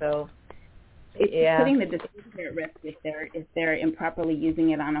 So it's putting the distributor at risk if they're improperly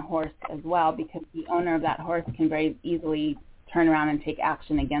using it on a horse as well, because the owner of that horse can very easily turn around and take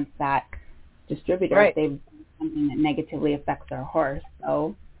action against that distributor if they've done something that negatively affects their horse.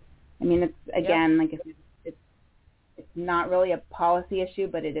 So, I mean, it's again, like I said, it's not really a policy issue,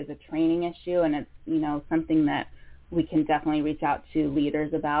 but it is a training issue, and it's something that we can definitely reach out to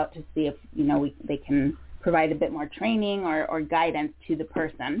leaders about to see if they can provide a bit more training or guidance to the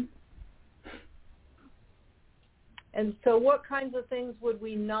person. And so what kinds of things would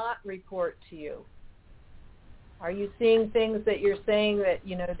we not report to you? Are you seeing things that you're saying that,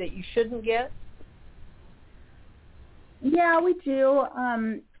 that you shouldn't get? Yeah, we do.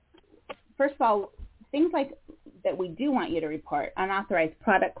 First of all, things like that we do want you to report: unauthorized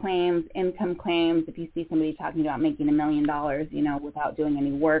product claims, income claims. If you see somebody talking about making $1 million, without doing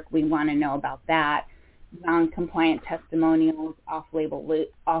any work, we want to know about that. Non-compliant testimonials,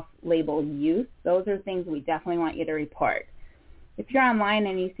 off-label use. Those are things we definitely want you to report. If you're online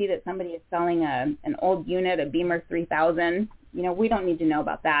and you see that somebody is selling an old unit, a BEMER 3000, we don't need to know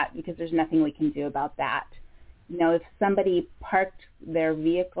about that, because there's nothing we can do about that. If somebody parked their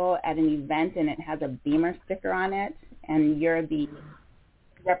vehicle at an event and it has a BEMER sticker on it, and you're the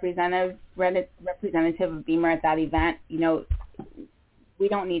representative of BEMER at that event, we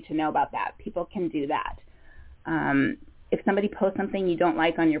don't need to know about that. People can do that. If somebody posts something you don't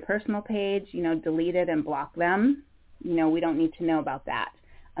like on your personal page, delete it and block them. We don't need to know about that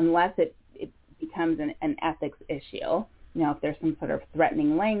unless it becomes an ethics issue. If there's some sort of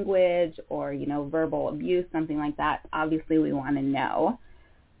threatening language or, verbal abuse, something like that, obviously we want to know.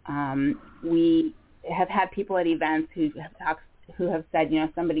 We have had people at events who have said,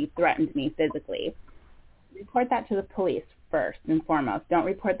 somebody threatened me physically. Report that to the police first and foremost. Don't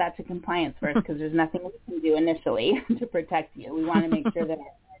report that to compliance first, because there's nothing we can do initially to protect you. We want to make sure that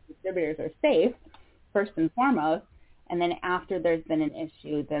our distributors are safe first and foremost, and then after there's been an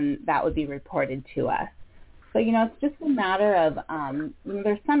issue, then that would be reported to us. So, it's just a matter of,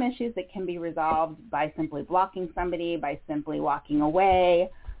 there's some issues that can be resolved by simply blocking somebody, by simply walking away,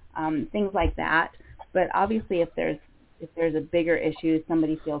 things like that. But obviously if there's a bigger issue,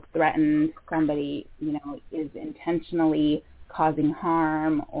 somebody feels threatened, somebody, is intentionally causing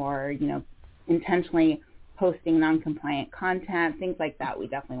harm or, intentionally posting non-compliant content, things like that, we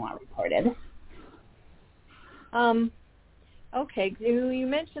definitely want reported. Okay, you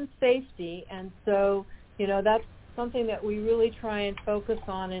mentioned safety, and so, that's something that we really try and focus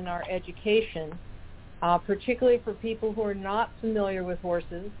on in our education, particularly for people who are not familiar with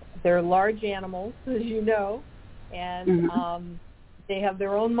horses. They're large animals, as you know, and they have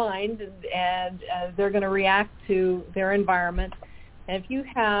their own mind, and they're going to react to their environment. And if you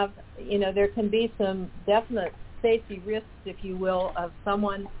have, there can be some definite safety risks, if you will, of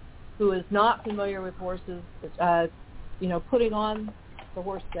someone who is not familiar with horses, putting on the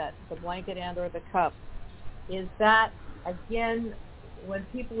horse set, the blanket and or the cuffs. Is that, again, when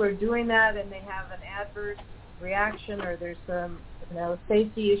people are doing that and they have an adverse reaction or there's some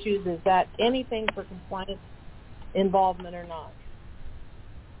safety issues, is that anything for compliance involvement or not?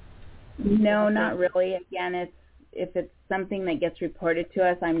 No, not really. Again, if it's something that gets reported to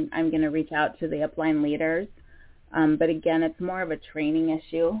us, I'm going to reach out to the upline leaders. But again, it's more of a training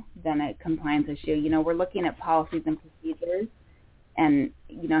issue than a compliance issue. We're looking at policies and procedures and,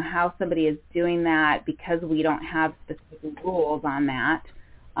 how somebody is doing that because we don't have specific rules on that.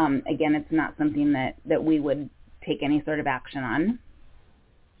 Again, it's not something that we would take any sort of action on,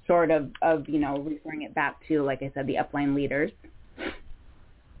 short of referring it back to, like I said, the upline leaders.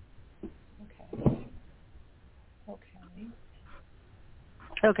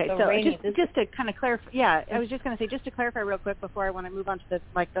 Okay, so Raini, just to kind of clarify, I was just going to say, just to clarify real quick before I want to move on to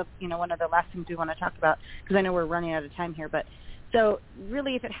one of the last things we want to talk about, because I know we're running out of time here, but so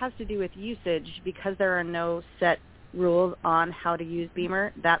really if it has to do with usage, because there are no set rules on how to use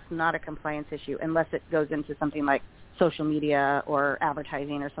BEMER, that's not a compliance issue unless it goes into something like social media or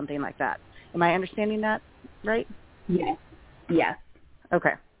advertising or something like that. Am I understanding that right? Yes. Yes.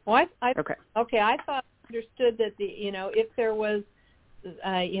 Okay. Well, I thought I understood that if there was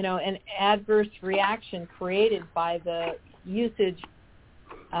an adverse reaction created by the usage,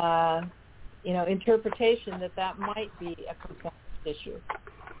 interpretation that might be a compliance issue.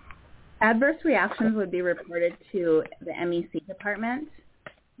 Adverse reactions would be reported to the MEC department.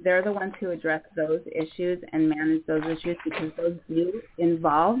 They're the ones who address those issues and manage those issues because those do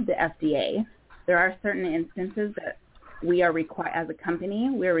involve the FDA. There are certain instances that we are required, as a company,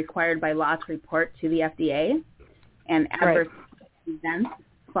 we are required by law to report to the FDA, and adverse events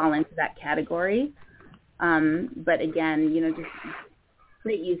fall into that category. But again, just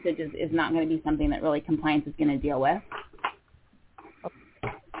free usage is not going to be something that really compliance is going to deal with.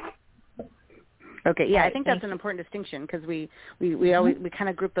 Okay, yeah, I think that's an important distinction because we always kind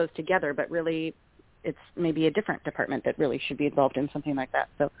of group those together, but really it's maybe a different department that really should be involved in something like that.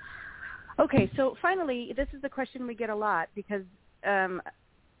 So, okay, so finally, this is the question we get a lot because I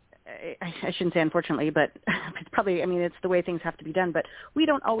shouldn't say unfortunately, but it's probably, it's the way things have to be done, but we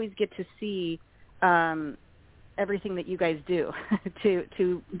don't always get to see everything that you guys do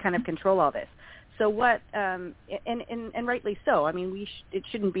to kind of control all this. So what, and rightly so, it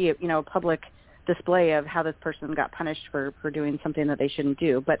shouldn't be a public display of how this person got punished for doing something that they shouldn't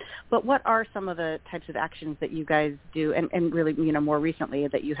do. But what are some of the types of actions that you guys do, and really, more recently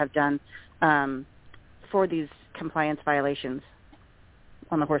that you have done for these compliance violations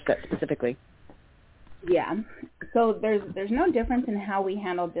on the horse set specifically? Yeah. So there's no difference in how we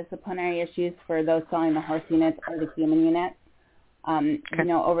handle disciplinary issues for those selling the horse units or the human units.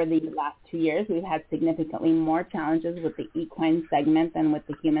 Over the last 2 years, we've had significantly more challenges with the equine segment than with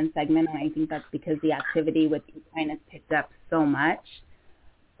the human segment, and I think that's because the activity with equine has picked up so much.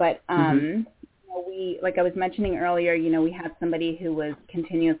 But we, like I was mentioning earlier, we had somebody who was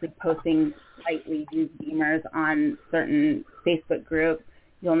continuously posting slightly used BEMERs on certain Facebook groups.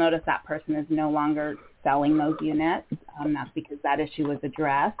 You'll notice that person is no longer selling those units. That's because that issue was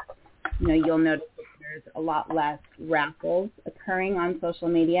addressed. You'll notice that there's a lot less raffles occurring on social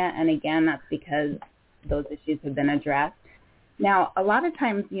media, and again, that's because those issues have been addressed. Now, a lot of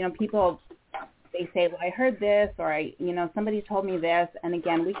times, people, they say, well, I heard this, or somebody told me this, and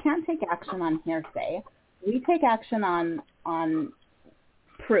again, we can't take action on hearsay. We take action on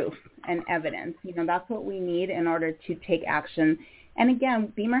proof and evidence. That's what we need in order to take action. And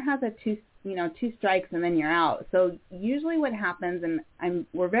again, BEMER has a two strikes and then you're out. So usually what happens, and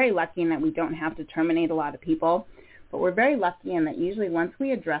we're very lucky in that we don't have to terminate a lot of people, but we're very lucky in that usually once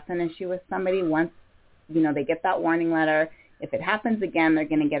we address an issue with somebody, once, they get that warning letter, if it happens again, they're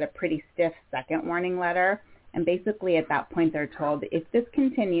going to get a pretty stiff second warning letter. And basically at that point, they're told, if this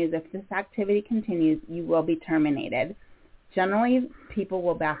activity continues, you will be terminated. Generally, people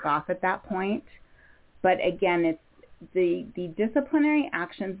will back off at that point. But again, it's the disciplinary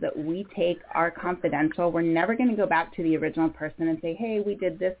actions that we take are confidential. We're never going to go back to the original person and say, hey, we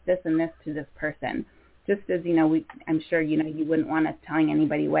did this, this, and this to this person. Just as, I'm sure, you wouldn't want us telling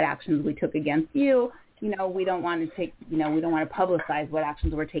anybody what actions we took against you we don't want to take, we don't want to publicize what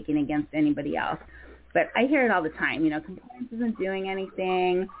actions we're taking against anybody else. But I hear it all the time, compliance isn't doing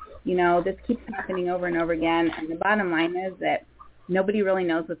anything, this keeps happening over and over again. And the bottom line is that nobody really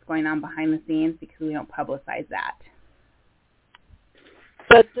knows what's going on behind the scenes because we don't publicize that.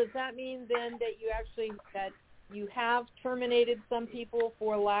 But does that mean then that you have terminated some people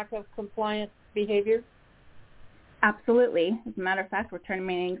for lack of compliant behavior? Absolutely. As a matter of fact, we're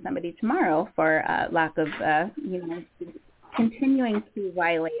terminating somebody tomorrow for lack of, continuing to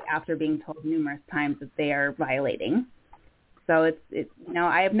violate after being told numerous times that they are violating. So it's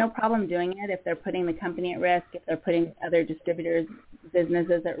I have no problem doing it if they're putting the company at risk, if they're putting other distributors'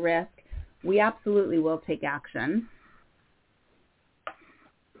 businesses at risk. We absolutely will take action.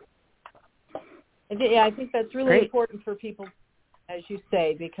 Yeah, I think that's really important for people, as you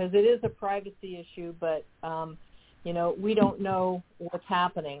say, because it is a privacy issue, but, we don't know what's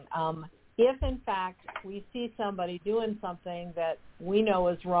happening. If, in fact, we see somebody doing something that we know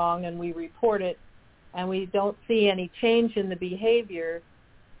is wrong and we report it and we don't see any change in the behavior,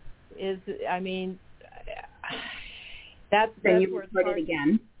 that's then you where it's report hard. It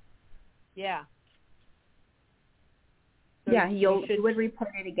again. Yeah. So yeah, you would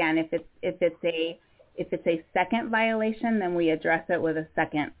report it again. If it's a second violation, then we address it with a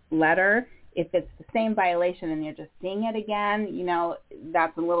second letter. If it's the same violation and you're just seeing it again,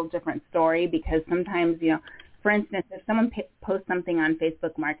 that's a little different story because sometimes, for instance, if someone posts something on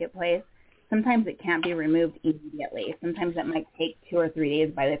Facebook Marketplace, sometimes it can't be removed immediately. Sometimes it might take 2 or 3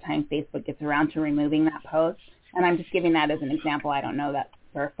 days by the time Facebook gets around to removing that post. And I'm just giving that as an example. I don't know that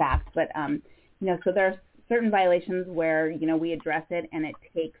for a fact. But, so there are certain violations where, we address it and it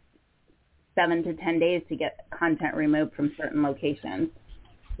takes 7 to 10 days to get content removed from certain locations.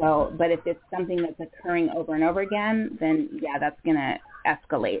 So, but if it's something that's occurring over and over again, then, yeah, that's going to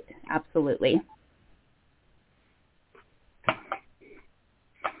escalate. Absolutely.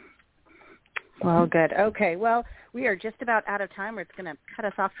 Well, good. Okay. Well, we are just about out of time. It's going to cut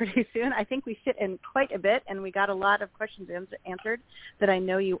us off pretty soon. I think we fit in quite a bit, and we got a lot of questions answered that I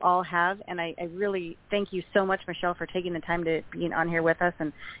know you all have. And I really thank you so much, Michelle, for taking the time to be on here with us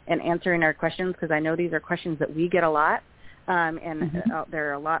and answering our questions, because I know these are questions that we get a lot. There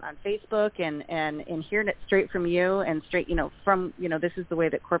are a lot on Facebook, and hearing it straight from you and straight, from, this is the way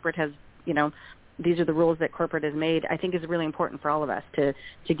that corporate has, these are the rules that corporate has made, I think is really important for all of us to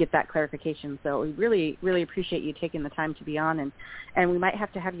get that clarification. So we really, really appreciate you taking the time to be on, and we might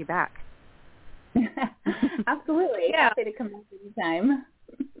have to have you back. Absolutely. Yeah. Happy to come back anytime.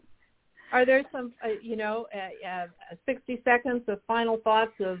 Are there some, 60 seconds of final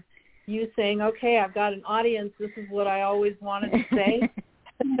thoughts of you saying, okay, I've got an audience, this is what I always wanted to say?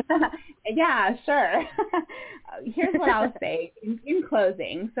 Yeah, sure. Here's what I'll say in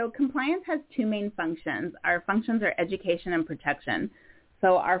closing. So compliance has 2 main functions. Our functions are education and protection.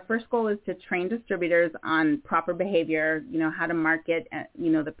 So our first goal is to train distributors on proper behavior, how to market,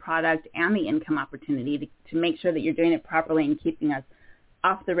 the product and the income opportunity to make sure that you're doing it properly and keeping us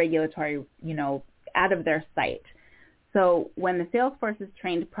off the regulatory, out of their sight. So when the sales force is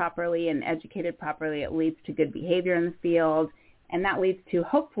trained properly and educated properly, it leads to good behavior in the field, and that leads to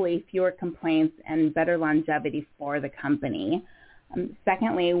hopefully fewer complaints and better longevity for the company.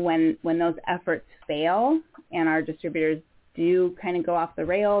 Secondly, when those efforts fail and our distributors do kind of go off the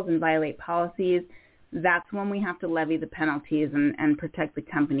rails and violate policies, that's when we have to levy the penalties and protect the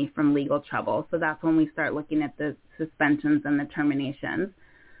company from legal trouble. So that's when we start looking at the suspensions and the terminations.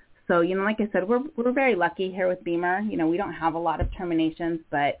 So, like I said, we're very lucky here with BEMER. We don't have a lot of terminations,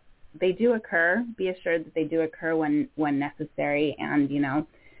 but they do occur. Be assured that they do occur when necessary, and,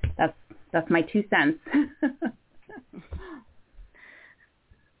 that's my 2 cents.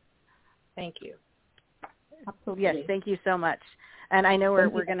 Thank you. Absolutely. Yes, thank you so much. And I know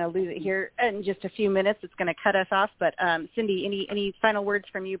we're going to lose it here in just a few minutes. It's going to cut us off. But, Cindy, any final words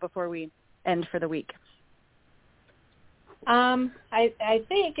from you before we end for the week? I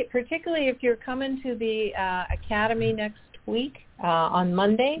think, particularly if you're coming to the Academy next week on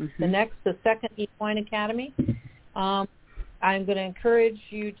Monday, the second Equine Academy, I'm going to encourage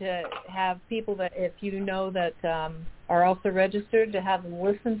you to have people that, if you know that are also registered, to have them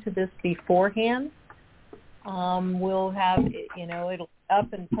listen to this beforehand. We'll have, it'll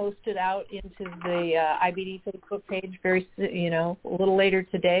up and posted out into the IBD Facebook page a little later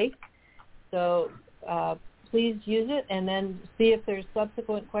today. So please use it, and then see if there's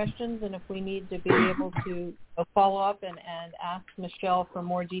subsequent questions, and if we need to be able to follow up and ask Michelle for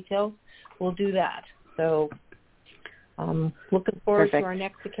more details, we'll do that. So looking forward to our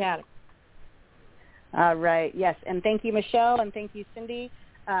next Academy. All right, yes, and thank you, Michelle, and thank you, Cindy.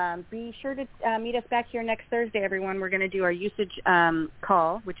 Be sure to meet us back here next Thursday, everyone. We're going to do our usage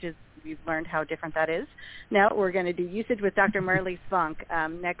call, which is, we've learned how different that is. Now we're going to do usage with Dr. Marley Svank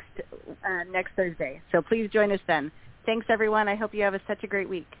next Thursday. So please join us then. Thanks, everyone. I hope you have such a great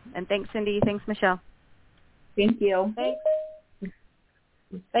week. And thanks, Cindy. Thanks, Michelle. Thank you. Thanks.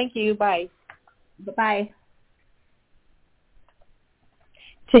 Thank you. Bye. Bye-bye.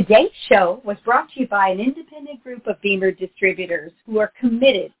 Today's show was brought to you by an independent group of BEMER distributors who are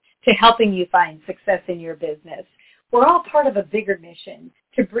committed to helping you find success in your business. We're all part of a bigger mission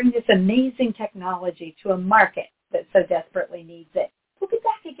to bring this amazing technology to a market that so desperately needs it. We'll be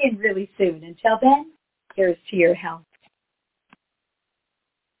back again really soon. Until then, here's to your health.